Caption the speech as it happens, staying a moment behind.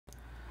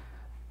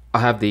I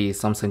have the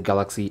Samsung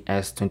Galaxy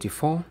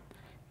S24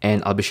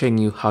 and I'll be showing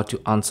you how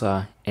to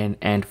answer and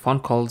end phone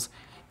calls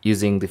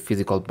using the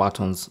physical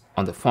buttons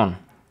on the phone.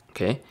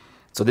 Okay,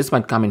 so this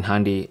might come in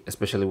handy,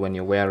 especially when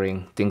you're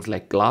wearing things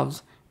like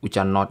gloves, which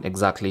are not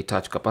exactly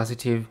touch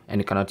capacitive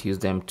and you cannot use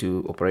them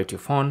to operate your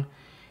phone.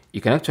 You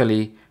can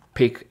actually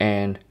pick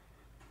and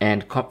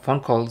end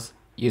phone calls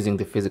using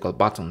the physical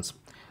buttons,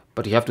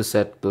 but you have to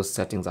set those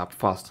settings up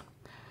first.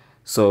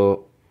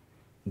 So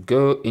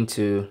go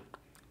into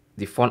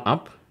the phone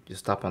app,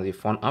 just tap on the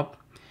phone app,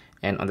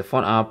 and on the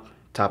phone app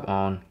tap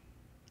on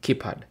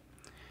Keypad,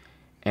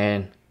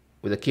 and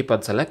with the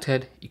keypad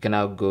selected, you can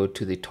now go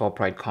to the top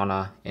right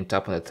corner and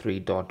tap on the three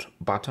dot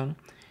button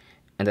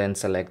and then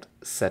select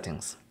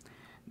settings.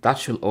 That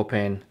should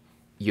open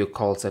your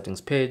call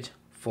settings page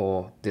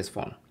for this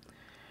phone.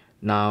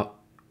 Now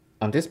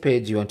on this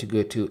page, you want to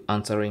go to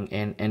answering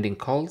and ending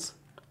calls,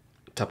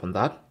 tap on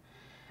that,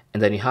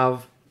 and then you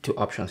have two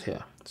options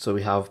here. So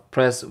we have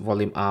press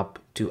volume up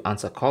to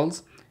answer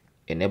calls,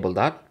 enable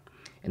that,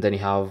 and then you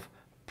have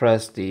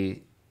press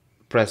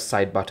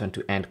side button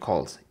to end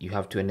calls. You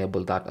have to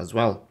enable that as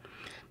well.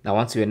 Now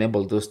once you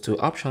enable those two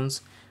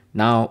options,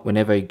 now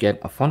whenever you get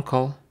a phone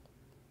call,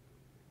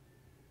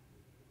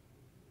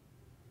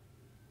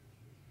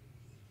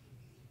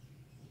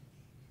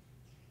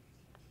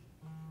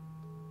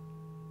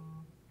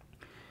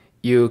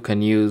 you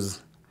can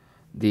use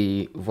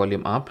the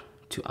volume up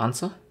to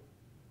answer,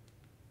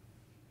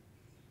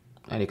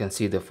 and you can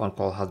see the phone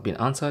call has been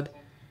answered.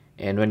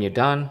 And when you're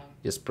done,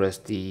 just press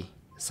the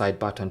side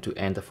button to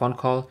end the phone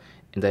call,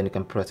 and then you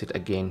can press it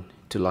again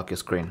to lock your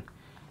screen.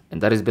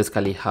 And that is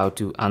basically how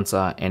to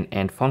answer and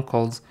end phone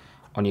calls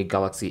on your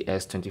Galaxy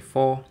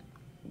S24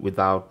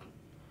 without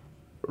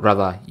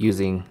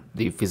using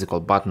the physical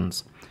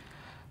buttons.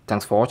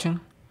 Thanks for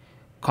watching.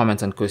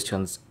 Comments and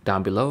questions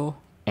down below,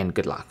 and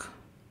good luck.